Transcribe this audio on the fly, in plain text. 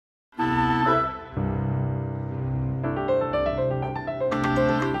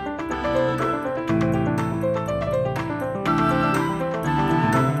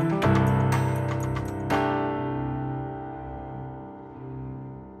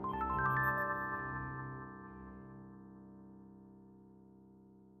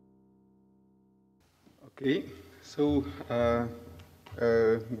Okay, so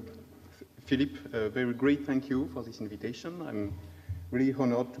Philippe, very great thank you for this invitation. I'm really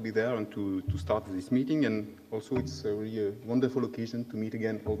honored to be there and to start this meeting, and also it's really a wonderful occasion to meet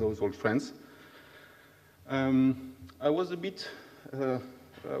again all those old friends. I was a bit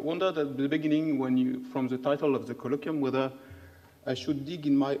wondered at the beginning from the title of the colloquium whether I should dig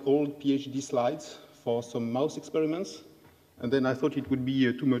in my old PhD slides for some mouse experiments. And then I thought it would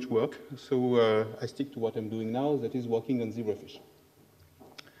be too much work, so I stick to what I'm doing now, that is working on zebrafish.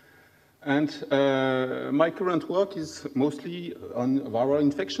 And my current work is mostly on viral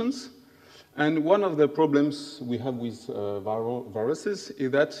infections. And one of the problems we have with viruses is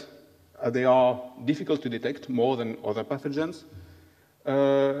that they are difficult to detect more than other pathogens.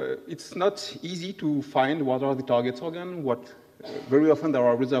 It's not easy to find what are the target organs. Very often there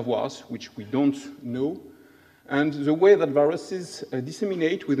are reservoirs which we don't know. And the way that viruses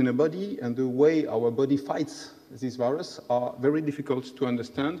disseminate within a body and the way our body fights this virus are very difficult to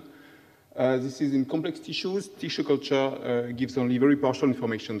understand. This is in complex tissues. Tissue culture gives only very partial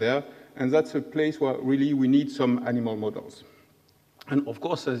information there. And that's a place where really we need some animal models. And of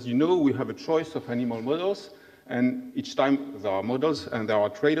course, as you know, we have a choice of animal models. And each time there are models and there are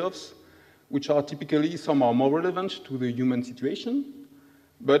trade-offs, which are typically, some are more relevant to the human situation.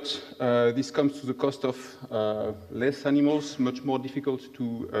 But this comes to the cost of less animals, much more difficult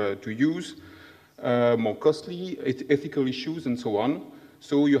to use, more costly, ethical issues, and so on.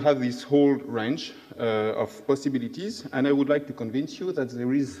 So you have this whole range of possibilities. And I would like to convince you that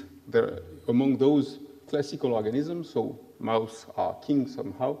among those classical organisms, so mouse are king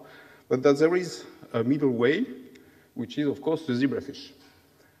somehow, but that there is a middle way, which is, of course, the zebrafish.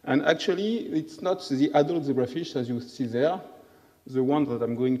 And actually, it's not the adult zebrafish, as you see there. The one that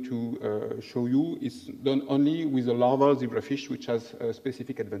I'm going to show you is done only with a larval zebrafish, which has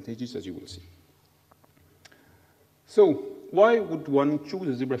specific advantages, as you will see. So why would one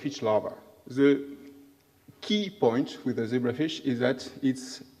choose a zebrafish larva? The key point with the zebrafish is that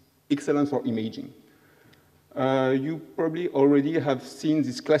it's excellent for imaging. You probably already have seen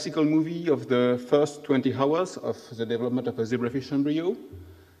this classical movie of the first 20 hours of the development of a zebrafish embryo.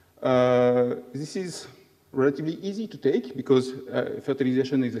 This is relatively easy to take because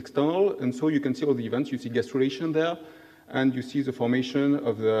fertilization is external, and so you can see all the events. You see gastrulation there, and you see the formation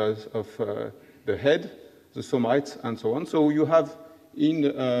of the head, the somites, and so on. So you have,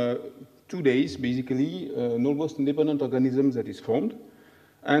 in 2 days, basically, an almost independent organism that is formed.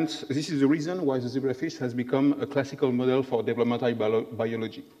 And this is the reason why the zebrafish has become a classical model for developmental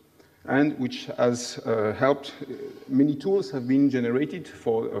biology, and which has helped. Many tools have been generated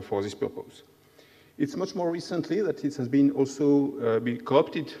for this purpose. It's much more recently that it has been also been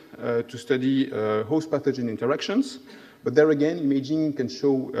co-opted to study host pathogen interactions, but there again, imaging can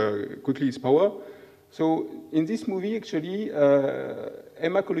show quickly its power. So in this movie, actually,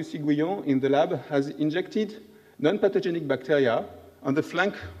 Emma Colucci-Guyon in the lab has injected non-pathogenic bacteria on the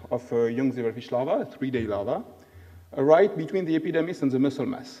flank of a young zebrafish larva, a 3-day larva, right between the epidermis and the muscle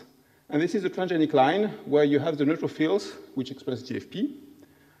mass. And this is a transgenic line where you have the neutrophils, which express GFP.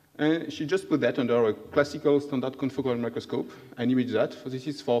 And she just put that under a classical standard confocal microscope and imaged that. So this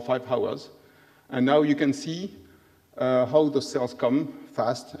is for 5 hours. And now you can see how the cells come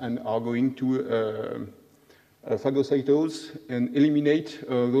fast and are going to phagocytose and eliminate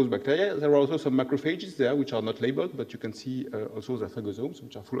those bacteria. There are also some macrophages there which are not labeled, but you can see also the phagosomes,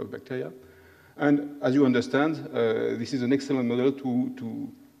 which are full of bacteria. And as you understand, this is an excellent model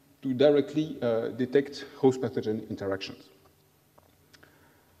to directly detect host pathogen interactions.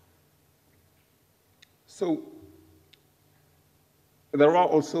 So there are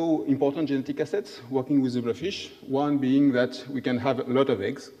also important genetic assets working with zebrafish, one being that we can have a lot of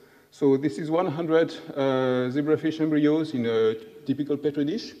eggs. So this is 100 zebrafish embryos in a typical petri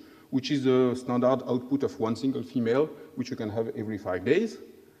dish, which is a standard output of one single female, which you can have every 5 days.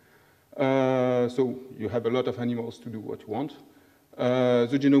 So you have a lot of animals to do what you want.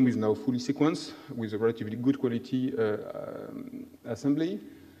 The genome is now fully sequenced with a relatively good quality assembly.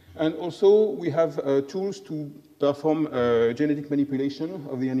 And also, we have tools to perform genetic manipulation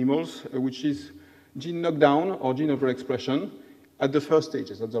of the animals, which is gene knockdown or gene overexpression at the first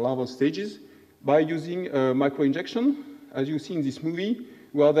stages, at the larval stages, by using microinjection. As you see in this movie,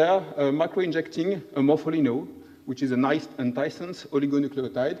 we are there microinjecting a morpholino, which is a nice antisense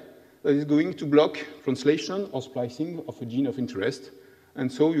oligonucleotide that is going to block translation or splicing of a gene of interest. And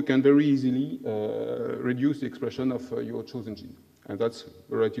so you can very easily reduce the expression of your chosen gene. And that's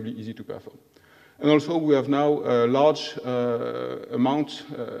relatively easy to perform. And also, we have now a large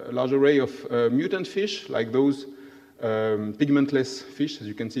large array of mutant fish, like those pigmentless fish, as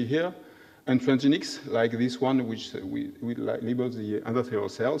you can see here, and transgenics, like this one, which we label the endothelial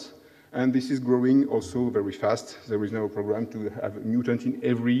cells. And this is growing also very fast. There is now a program to have a mutant in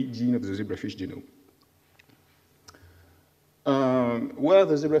every gene of the zebrafish genome. Where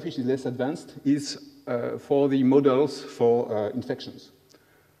the zebrafish is less advanced is for the models for infections.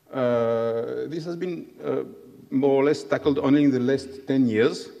 This has been more or less tackled only in the last 10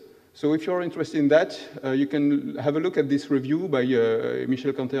 years. So if you're interested in that, you can have a look at this review by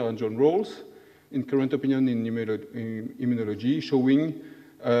Michel Canter and John Rawls in Current Opinion in Immunology, showing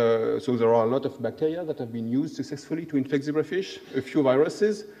so there are a lot of bacteria that have been used successfully to infect zebrafish, a few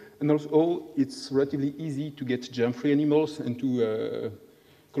viruses, and also it's relatively easy to get germ-free animals and to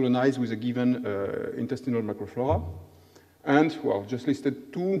colonize with a given intestinal microflora. And, well, just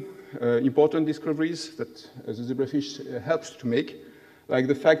listed two important discoveries that the zebrafish helps to make, like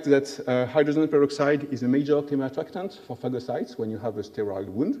the fact that hydrogen peroxide is a major chemoattractant for phagocytes when you have a sterile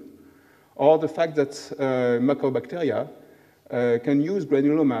wound, or the fact that mycobacteria can use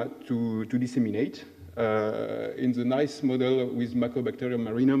granuloma to disseminate in the nice model with Mycobacterium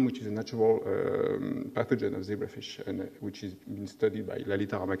marinum, which is a natural pathogen of zebrafish, and which has been studied by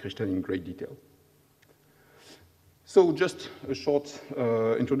Lalita Ramakrishnan in great detail. So just a short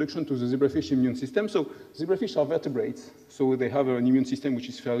introduction to the zebrafish immune system. So zebrafish are vertebrates, so they have an immune system which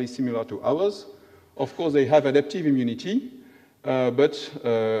is fairly similar to ours. Of course, they have adaptive immunity, but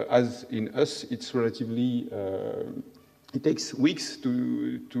as in us, it's relatively, it takes weeks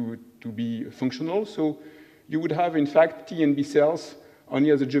to be functional. So you would have, in fact, T and B cells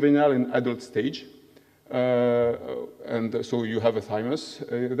only at the juvenile and adult stage. And so you have a thymus.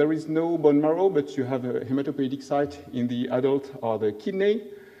 There is no bone marrow, but you have a hematopoietic site in the adult or the kidney,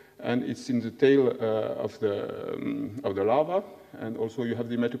 and it's in the tail of the larva. And also you have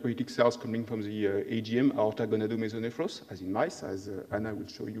the hematopoietic cells coming from the AGM, aorta gonadomesonephros, as in mice, as Anna will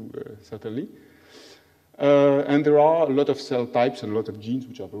show you certainly. And there are a lot of cell types and a lot of genes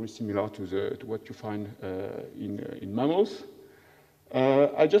which are very similar to what you find in mammals.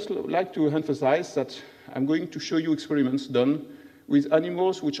 I just like to emphasize that I'm going to show you experiments done with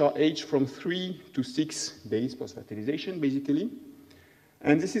animals which are aged from 3 to 6 days post-fertilization, basically.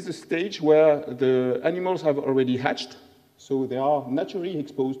 And this is a stage where the animals have already hatched, so they are naturally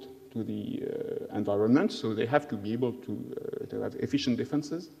exposed to the environment, so they have to be able to have efficient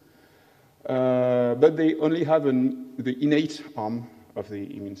defenses. But they only have the innate arm of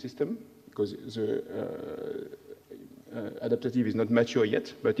the immune system, because the adaptative is not mature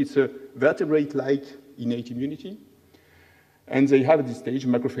yet, but it's a vertebrate-like innate immunity. And they have at this stage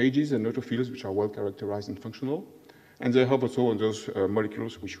macrophages and neutrophils, which are well characterized and functional. And they have also on those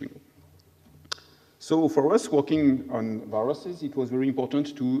molecules which we know. So for us working on viruses, it was very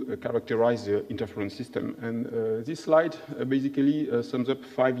important to characterize the interference system. And this slide basically sums up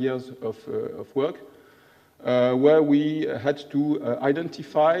 5 years of work, where we had to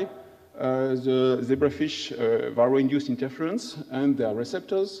identify the zebrafish viral-induced interference and their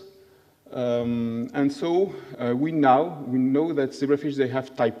receptors. And so we know that zebrafish, they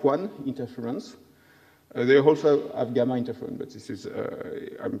have type 1 interference. They also have gamma interferon, but this is,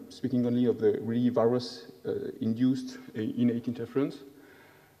 I'm speaking only of the really virus-induced innate interference.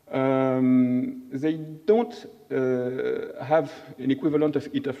 They don't have an equivalent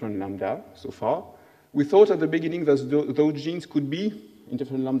of interferon lambda so far. We thought at the beginning that those genes could be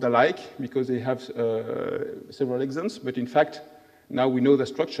interferon lambda-like because they have several exons, but in fact, now we know the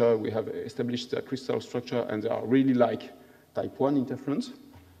structure, we have established the crystal structure, and they are really like type 1 interference,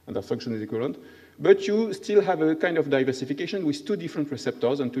 and their function is equivalent. But you still have a kind of diversification with 2 different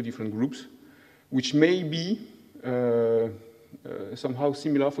receptors and 2 different groups, which may be somehow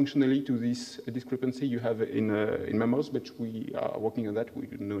similar functionally to this discrepancy you have in mammals, but we are working on that, we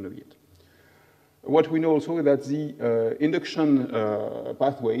don't know yet. What we know also is that the induction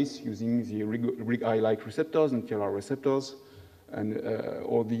pathways using the RIG-I-like receptors and TLR receptors and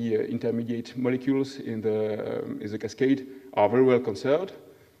all the intermediate molecules in the cascade are very well conserved.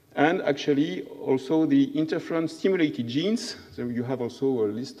 And actually, also the interferon-stimulated genes, so you have also a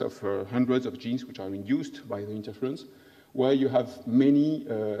list of hundreds of genes which are induced by the interference, where you have many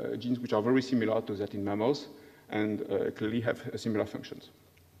genes which are very similar to that in mammals and clearly have similar functions.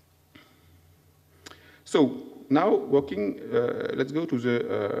 So now let's go to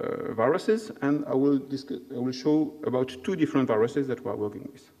the viruses, and I will show about 2 different viruses that we are working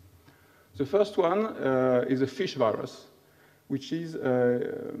with. The first one is a fish virus, which is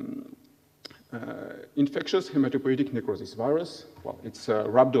infectious hematopoietic necrosis virus. Well, it's a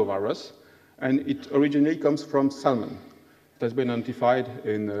rhabdovirus, and it originally comes from salmon. It has been identified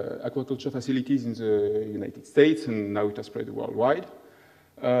in aquaculture facilities in the United States, and now it has spread worldwide.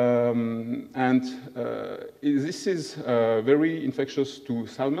 This is very infectious to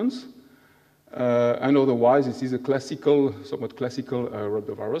salmons. And otherwise, this is a classical, somewhat classical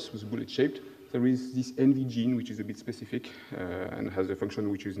rhabdovirus with bullet-shaped. There is this NV gene, which is a bit specific and has a function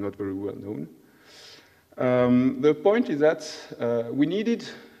which is not very well known. The point is that we needed,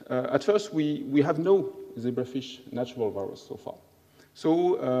 at first, we have no zebrafish natural virus so far.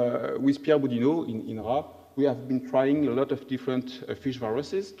 So with Pierre Boudinot in INRA, we have been trying a lot of different fish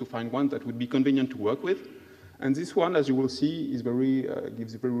viruses to find one that would be convenient to work with. And this one, as you will see, is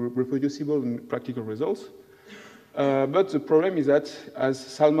gives very reproducible and practical results. But the problem is that as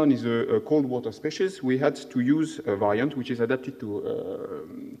salmon is a cold water species, we had to use a variant which is adapted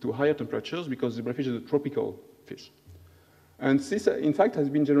to higher temperatures because zebrafish is a tropical fish. And this, in fact, has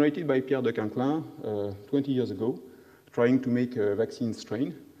been generated by Pierre de Quinclin 20 years ago, trying to make a vaccine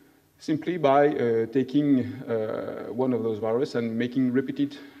strain, simply by taking one of those viruses and making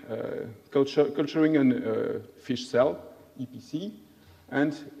repeated culturing a fish cell, EPC,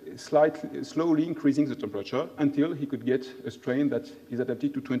 and slowly increasing the temperature until he could get a strain that is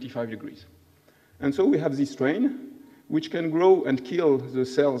adapted to 25 degrees. And so we have this strain, which can grow and kill the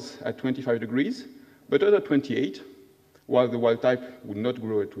cells at 25 degrees, but at 28, while the wild type would not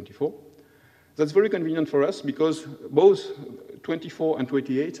grow at 24. That's very convenient for us because both 24 and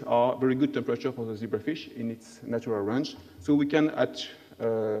 28 are very good temperature for the zebrafish in its natural range. So we can, at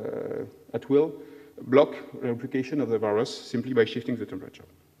will, block replication of the virus simply by shifting the temperature.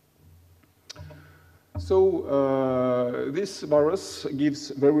 So this virus gives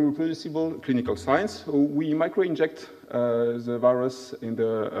very reproducible clinical signs. So we micro-inject the virus in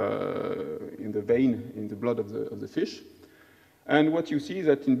the vein, in the blood of the fish. And what you see is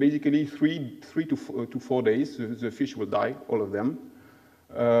that in basically three to 4 days, the fish will die, all of them.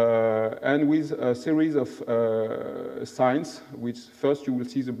 And with a series of signs, which first you will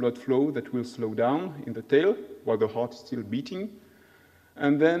see the blood flow that will slow down in the tail while the heart is still beating.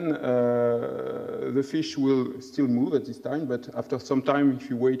 And then the fish will still move at this time, but after some time, if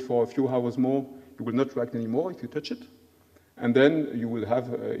you wait for a few hours more, you will not react anymore if you touch it. And then you will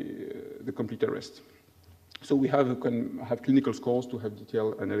have the complete arrest. So we have clinical scores to have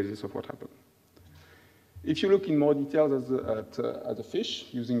detailed analysis of what happened. If you look in more details at the fish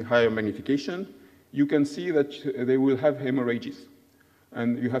using higher magnification, you can see that they will have hemorrhages.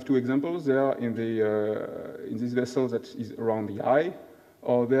 And you have two examples there in this vessel that is around the eye,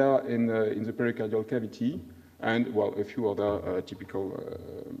 or there in the pericardial cavity, and well, a few other typical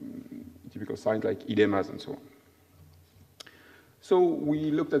signs like edemas and so on. So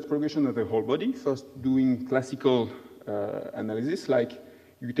we looked at progression of the whole body, first doing classical analysis, like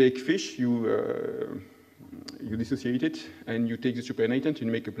you take fish, you dissociate it, and you take the supernatant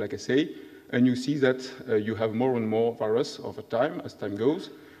and make a plaque assay, and you see that you have more and more virus over time as time goes,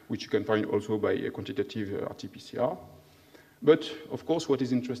 which you can find also by a quantitative RT-PCR. But of course, what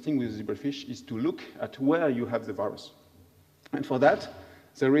is interesting with zebrafish is to look at where you have the virus. And for that,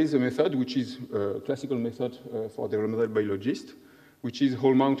 there is a method which is a classical method for developmental biologists, which is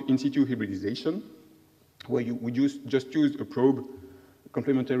whole mount in situ hybridization, where we just use a probe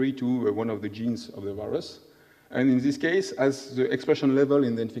complementary to one of the genes of the virus. And in this case, as the expression level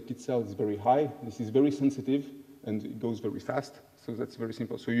in the infected cell is very high, this is very sensitive and it goes very fast. So that's very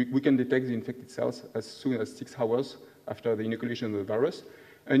simple. So we can detect the infected cells as soon as 6 hours after the inoculation of the virus.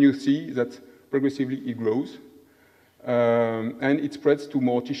 And you see that progressively it grows. And it spreads to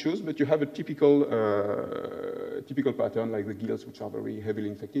more tissues, but you have a typical pattern like the gills, which are very heavily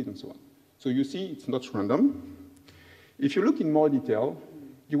infected and so on. So you see it's not random. If you look in more detail,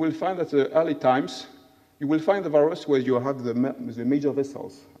 you will find that the early times, you will find the virus where you have the major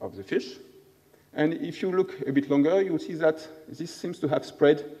vessels of the fish. And if you look a bit longer, you will see that this seems to have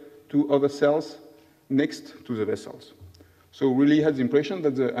spread to other cells next to the vessels. So really had the impression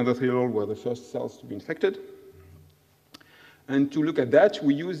that the endothelial were the first cells to be infected. And to look at that,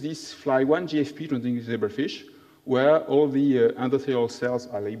 we use this fly1 GFP transgenic zebrafish, where all the endothelial cells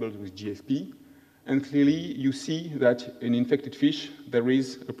are labeled with GFP. And clearly, you see that in infected fish, there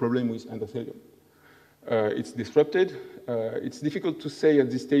is a problem with endothelium. It's disrupted. It's difficult to say at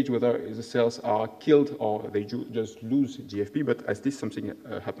this stage whether the cells are killed or they just lose GFP, but at least something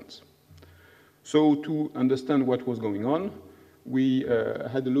happens. So to understand what was going on, we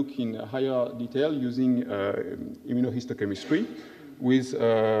had a look in higher detail using immunohistochemistry with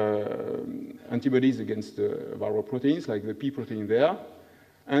antibodies against the viral proteins, like the P protein there.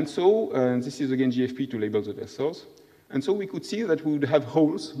 And so this is again GFP to label the vessels. And so we could see that we would have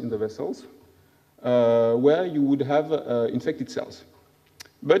holes in the vessels where you would have infected cells.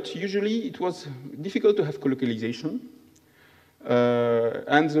 But usually it was difficult to have colocalization.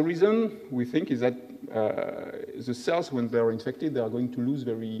 And the reason, we think, is that the cells, when they are infected, they are going to lose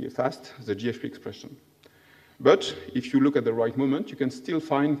very fast the GFP expression. But if you look at the right moment, you can still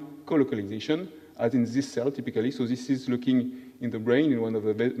find co-localization, as in this cell, typically. So this is looking in the brain, in one of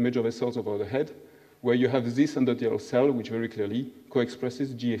the major vessels over the head, where you have this endothelial cell, which very clearly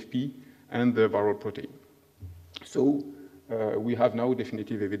co-expresses GFP and the viral protein. So we have now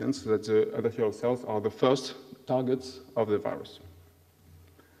definitive evidence that the endothelial cells are the first targets of the virus.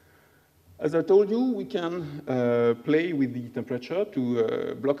 As I told you, we can play with the temperature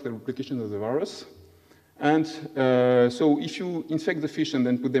to block the replication of the virus. And so if you infect the fish and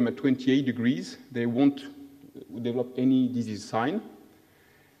then put them at 28 degrees, they won't develop any disease sign.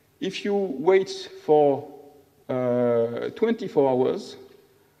 If you wait for 24 hours,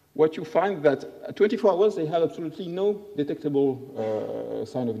 what you find that at 24 hours, they have absolutely no detectable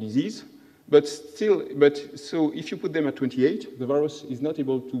sign of disease. So if you put them at 28, the virus is not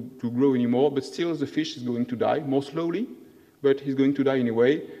able to grow anymore, but still the fish is going to die, more slowly, but he's going to die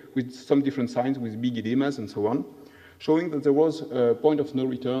anyway, with some different signs, with big edemas and so on, showing that there was a point of no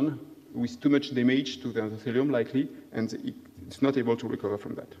return with too much damage to the endothelium, likely, and it's not able to recover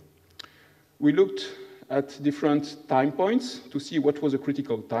from that. We looked at different time points to see what was a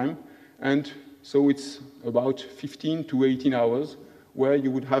critical time, and so it's about 15 to 18 hours where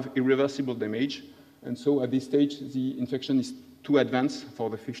you would have irreversible damage, and so at this stage, the infection is too advanced for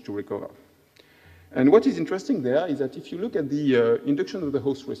the fish to recover. And what is interesting there is that if you look at the induction of the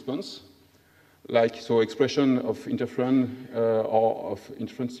host response, like so expression of interferon or of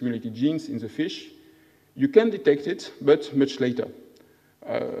interferon-stimulated genes in the fish, you can detect it, but much later.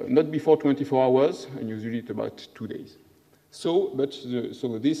 Not before 24 hours, and usually it's about 2 days. So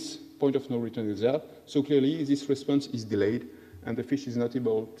this point of no return is there. So clearly, this response is delayed, and the fish is not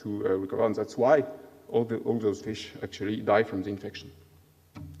able to recover, and that's why all those fish actually die from the infection.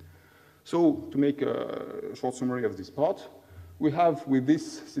 So to make a short summary of this part, we have with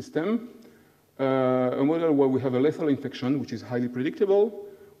this system a model where we have a lethal infection, which is highly predictable,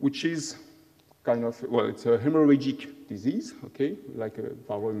 which is kind of, well, it's a hemorrhagic disease, okay, like a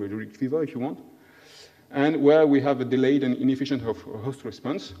viral hemorrhagic fever, if you want, and where we have a delayed and inefficient host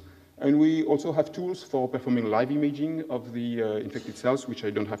response. And we also have tools for performing live imaging of the infected cells, which I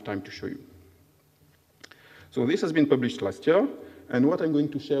don't have time to show you. So this has been published last year, and what I'm going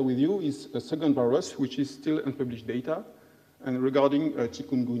to share with you is a second virus, which is still unpublished data, and regarding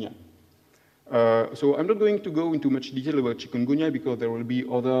chikungunya. So I'm not going to go into much detail about chikungunya because there will be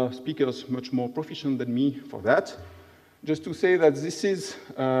other speakers much more proficient than me for that. Just to say that this is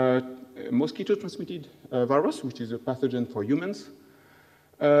a mosquito-transmitted virus, which is a pathogen for humans,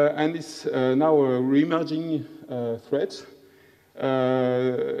 and it's now a re-emerging threat,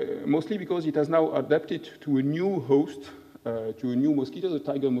 mostly because it has now adapted to a new host, to a new mosquito, the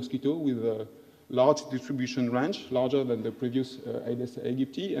tiger mosquito, with a large distribution range, larger than the previous Aedes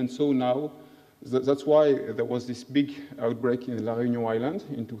aegypti, and so now that's why there was this big outbreak in La Réunion Island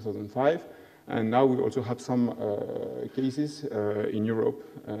in 2005, and now we also have some cases in Europe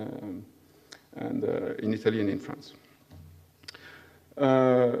and in Italy and in France.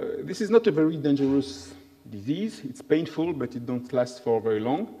 This is not a very dangerous disease. It's painful, but it don't last for very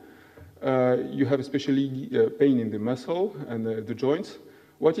long. You have especially pain in the muscle and the joints.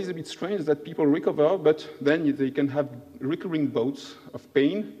 What is a bit strange is that people recover, but then they can have recurring bouts of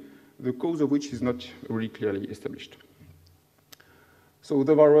pain, the cause of which is not really clearly established. So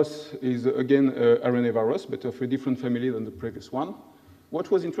the virus is, again, an RNA virus, but of a different family than the previous one. What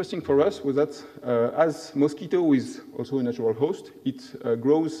was interesting for us was that as mosquito is also a natural host, it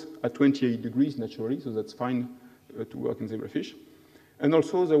grows at 28 degrees naturally, so that's fine to work in zebrafish. And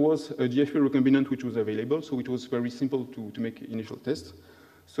also there was a GFP recombinant which was available, so it was very simple to make initial tests.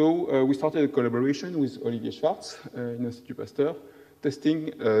 So we started a collaboration with Olivier Schwartz in Institut Pasteur,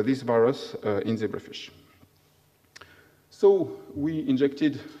 testing this virus in zebrafish. So we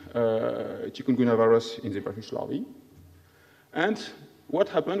injected chikungunya virus in zebrafish larvae, and what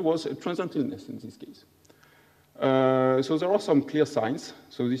happened was a transient illness in this case. So there are some clear signs.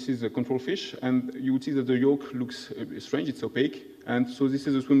 So this is a control fish, and you would see that the yolk looks strange, it's opaque. And so this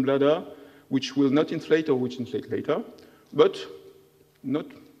is a swim bladder, which will not inflate or which inflate later, but not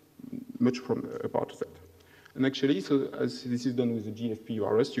much from a part of that. And actually, so as this is done with the GFP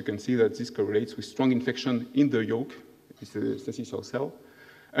virus, you can see that this correlates with strong infection in the yolk, it's a stasis cell.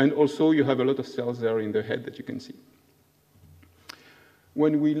 And also you have a lot of cells there in the head that you can see.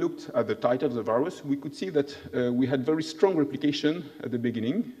 When we looked at the titer of the virus, we could see that we had very strong replication at the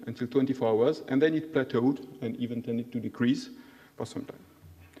beginning until 24 hours, and then it plateaued and even tended to decrease for some time.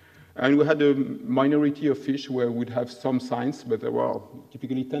 And we had a minority of fish where we'd have some signs, but there were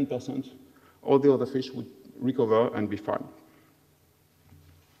typically 10%. All the other fish would recover and be fine.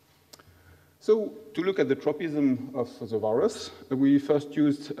 So to look at the tropism of the virus, we first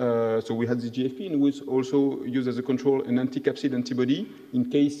used, so we had the GFP, and we also used as a control an anti-capsid antibody in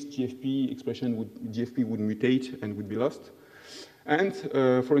case GFP would mutate and would be lost. And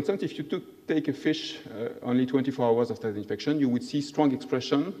for instance, if you take a fish only 24 hours after the infection, you would see strong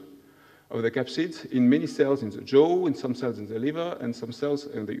expression of the capsids in many cells in the jaw, in some cells in the liver, and some cells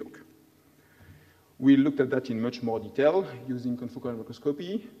in the yolk. We looked at that in much more detail using confocal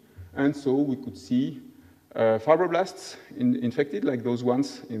microscopy, and so we could see fibroblasts infected, like those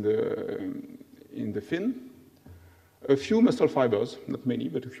ones in the fin, a few muscle fibers, not many,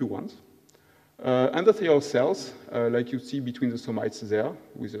 but a few ones, endothelial cells, like you see between the somites there,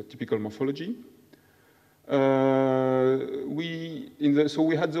 with a typical morphology. So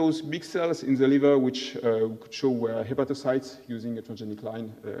we had those big cells in the liver which could show were hepatocytes using a transgenic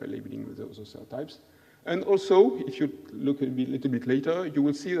line labeling those cell types. And also, if you look a little bit later, you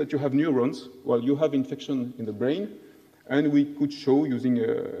will see that you have neurons. Well, you have infection in the brain, and we could show using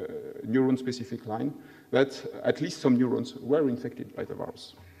a neuron-specific line that at least some neurons were infected by the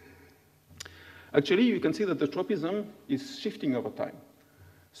virus. Actually, you can see that the tropism is shifting over time.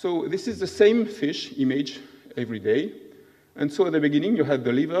 So this is the same fish image every day. And so at the beginning, you had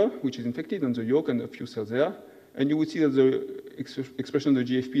the liver, which is infected, and the yolk, and a few cells there. And you would see that the expression of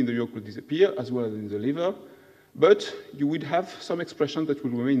the GFP in the yolk will disappear, as well as in the liver. But you would have some expression that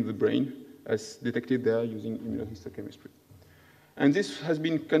will remain in the brain, as detected there using immunohistochemistry. And this has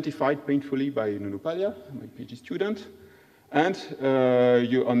been quantified painfully by Nuno Palha, my PhD student. And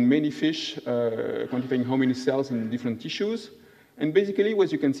on many fish, quantifying how many cells in different tissues. And basically,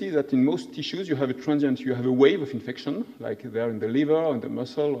 what you can see is that in most tissues, you have a transient, you have a wave of infection, like there in the liver, and the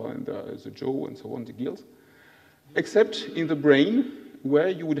muscle, or in the jaw, and so on, the gills. Except in the brain, where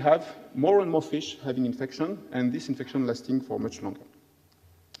you would have more and more fish having infection, and this infection lasting for much longer.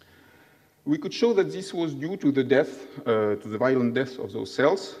 We could show that this was due to the death, to the violent death of those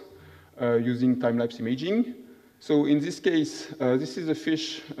cells, using time-lapse imaging. So in this case, this is a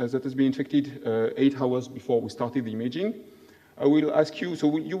fish that has been infected 8 hours before we started the imaging. I will ask you,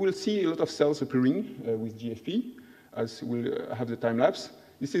 so you will see a lot of cells appearing with GFP, as we'll have the time-lapse.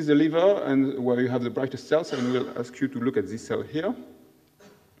 This is the liver, and where you have the brightest cells, and we'll ask you to look at this cell here.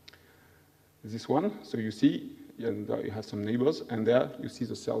 This one, so you see, and you have some neighbors, and there you see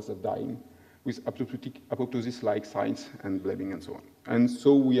the cells that are dying with apoptosis-like signs and bleeding and so on. And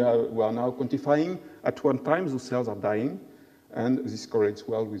so we are now quantifying at one time those cells are dying, and this correlates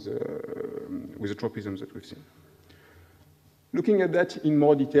well with the tropisms that we've seen. Looking at that in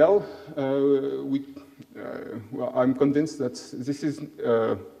more detail, well, I'm convinced that this is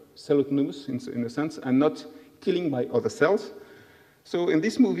cell autonomous in a sense, and not killing by other cells. So in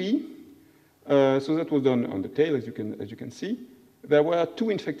this movie, so that was done on the tail, as you can see. There were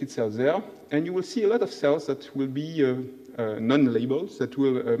 2 infected cells there, and you will see a lot of cells that will be non-labeled, that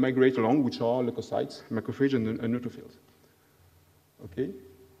will migrate along, which are leukocytes, macrophages, and neutrophils. Okay,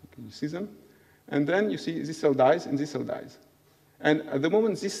 you see them? And then you see this cell dies, and this cell dies. And at the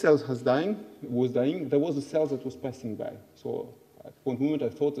moment this cell was dying, there was a cell that was passing by. So at one moment I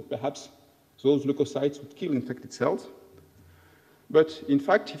thought that perhaps those leukocytes would kill infected cells. But in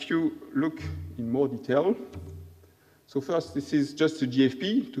fact, if you look in more detail, so first this is just a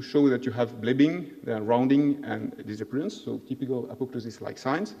GFP to show that you have blebbing, then rounding, and disappearance, so typical apoptosis-like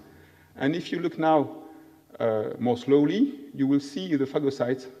signs. And if you look now more slowly, you will see the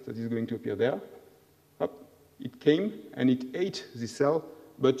phagocyte that is going to appear there. It came and it ate this cell,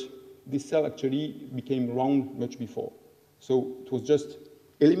 but this cell actually became round much before. So it was just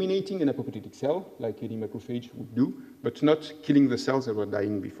eliminating an apoptotic cell, like any macrophage would do, but not killing the cells that were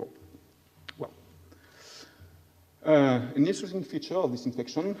dying before. Well, an interesting feature of this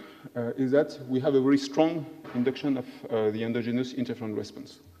infection is that we have a very strong induction of the endogenous interferon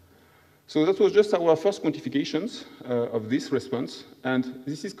response. So that was just our first quantifications of this response, and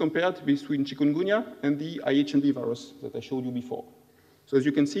this is compared between chikungunya and the IHNV virus that I showed you before. So as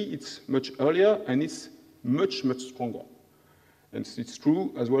you can see, it's much earlier, and it's much, much stronger. And it's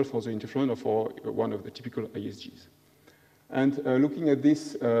true as well for the interferon or for one of the typical ISGs. And looking at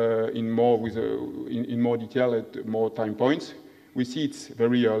this in more detail at more time points, we see it's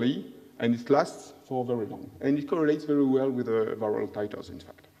very early, and it lasts for very long. And it correlates very well with the viral titers, in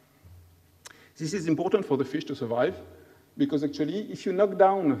fact. This is important for the fish to survive, because actually, if you knock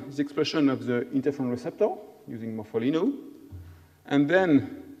down the expression of the interferon receptor using morpholino, and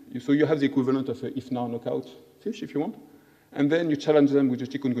then, so you have the equivalent of a IFNAR knockout fish, if you want, and then you challenge them with the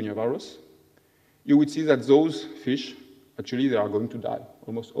chikungunya virus, you would see that those fish, actually, they are going to die,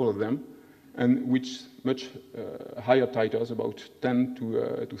 almost all of them, and which much higher titers, about 10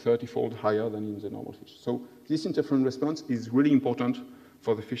 to 30-fold higher than in the normal fish. So this interferon response is really important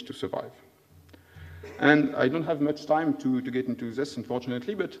for the fish to survive. And I don't have much time to get into this,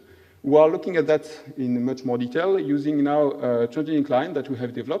 unfortunately, but we are looking at that in much more detail using now a transgenic line that we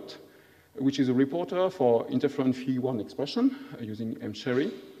have developed, which is a reporter for interferon phi1 expression using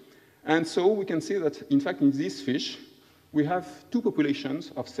mCherry. And so we can see that, in fact, in this fish, we have two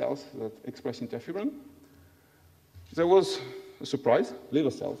populations of cells that express interferon. There was a surprise,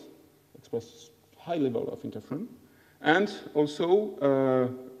 liver cells express high level of interferon, and also a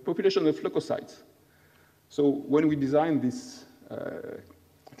population of leukocytes. So when we designed this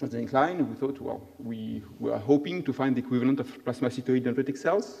transgenic line, we thought, well, we were hoping to find the equivalent of plasmacytoid dendritic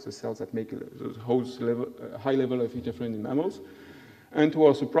cells, the cells that make the high level of interferon in mammals. And to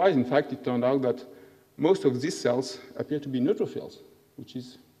our surprise, in fact, it turned out that most of these cells appear to be neutrophils, which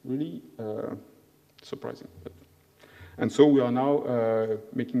is really surprising. And so we are now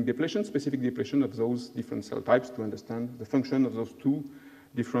making depletion, specific depletion of those different cell types to understand the function of those two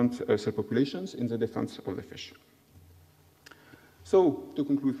different cell populations in the defense of the fish. So, to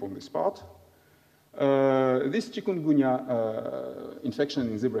conclude from this part, this chikungunya infection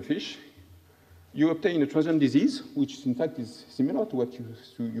in zebrafish, you obtain a transient disease, which in fact is similar to what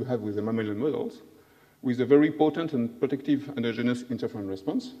you have with the mammalian models, with a very potent and protective endogenous interferon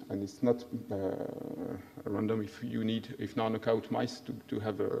response, and it's not random if now knockout mice to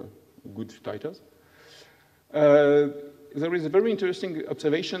have good titers. There is a very interesting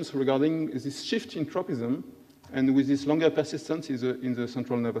observations regarding this shift in tropism, and with this longer persistence in the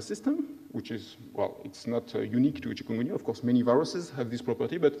central nervous system, which is, well, it's not unique to chikungunya. Of course, many viruses have this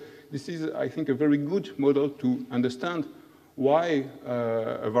property, but this is, I think, a very good model to understand why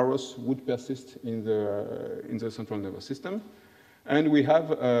a virus would persist in the central nervous system. And we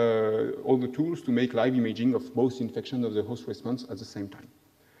have all the tools to make live imaging of both infection of the host response at the same time.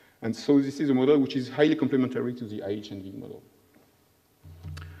 And so this is a model which is highly complementary to the IHNV model.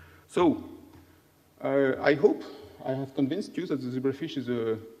 So I hope I have convinced you that the zebrafish is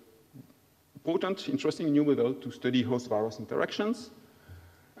a potent, interesting new model to study host-virus interactions,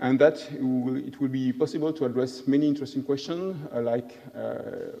 and that it will be possible to address many interesting questions, like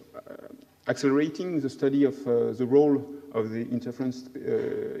accelerating the study of the role of the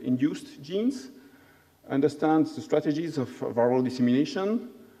interference-induced genes, understand the strategies of viral dissemination,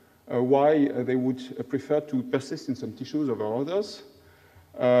 why they would prefer to persist in some tissues over others,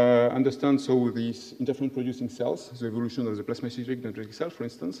 understand these interferon-producing cells, the evolution of the plasmacytoid dendritic cell, for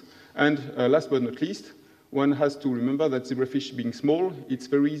instance, and last but not least, one has to remember that zebrafish being small, it's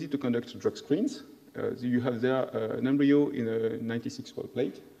very easy to conduct drug screens. You have there an embryo in a 96-well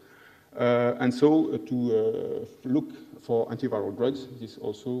plate, and so to look for antiviral drugs is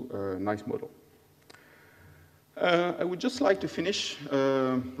also a nice model. I would just like to finish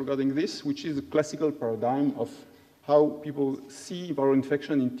regarding this, which is a classical paradigm of how people see viral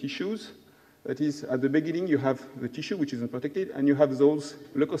infection in tissues. That is, at the beginning, you have the tissue, which is unprotected, and you have those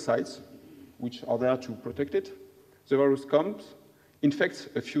leukocytes, which are there to protect it. The virus comes, infects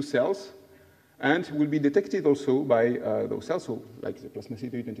a few cells, and will be detected also by those cells, so like the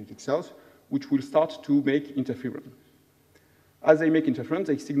plasmacytoid dendritic cells, which will start to make interferon. As they make interferon,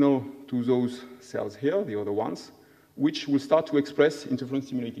 they signal to those cells here, the other ones, which will start to express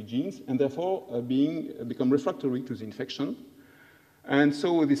interferon-stimulated genes, and therefore become refractory to the infection. And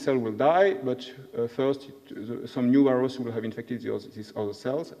so this cell will die, but first some new virus will have infected these other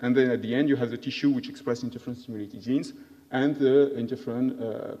cells, and then at the end you have the tissue which expresses interferon-stimulated genes, and the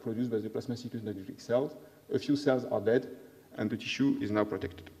interferon produced by the plasmacytoid dendritic cells. A few cells are dead, and the tissue is now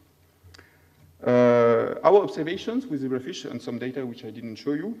protected. Our observations with zebrafish and some data which I didn't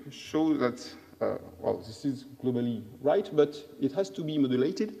show you show that, well, this is globally right, but it has to be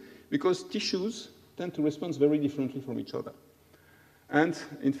modulated because tissues tend to respond very differently from each other. And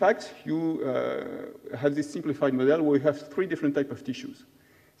in fact, you have this simplified model where you have three different types of tissues.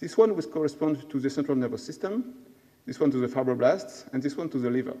 This one would correspond to the central nervous system, this one to the fibroblasts, and this one to the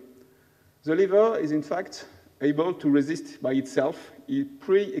liver. The liver is, in fact, able to resist by itself. It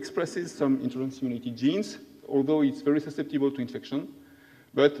pre-expresses some interferon-stimulated genes, although it's very susceptible to infection.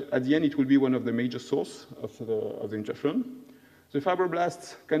 But at the end, it will be one of the major sources of the interferon. The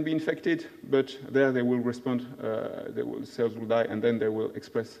fibroblasts can be infected, but there they will respond, cells will die, and then they will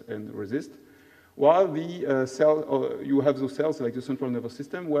express and resist. While you have those cells like the central nervous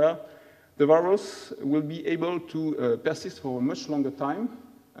system, where the virus will be able to persist for a much longer time,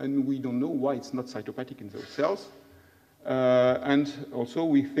 and we don't know why it's not cytopathic in those cells. And also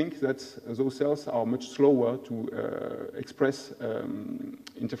we think that those cells are much slower to express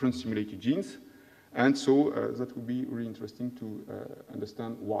interferon-stimulated genes. And so that would be really interesting to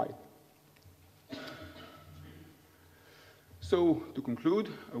understand why. So to conclude,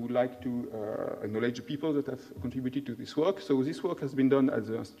 I would like to acknowledge the people that have contributed to this work. So this work has been done at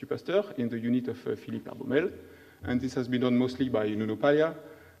the Institut Pasteur in the unit of Philippe Kourilsky, and this has been done mostly by Nuno Palha,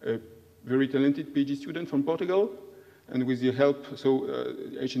 a very talented PhD student from Portugal, and with the help, so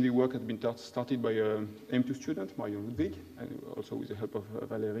H&D work has been started by an M2 student, Marion Ludwig, and also with the help of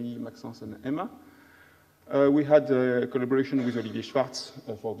Valérie, Maxence, and Emma. We had a collaboration with Olivier Schwartz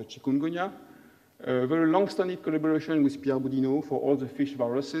for the chikungunya, a very long-standing collaboration with Pierre Boudinot for all the fish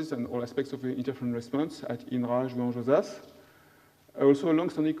viruses and all aspects of the interferon response at INRA Jouan-Josas. Also a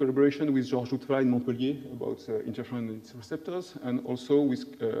long-standing collaboration with Georges Doutefla in Montpellier about interferon receptors, and also with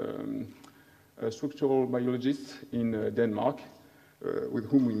structural biologists in Denmark, with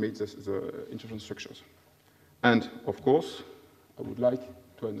whom we made the interferon structures. And of course, I would like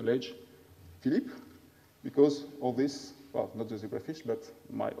to acknowledge Philippe, because all this, well, not the zebrafish, but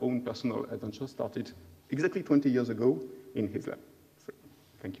my own personal adventure started exactly 20 years ago in his lab. So,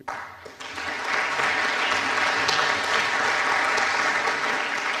 thank you.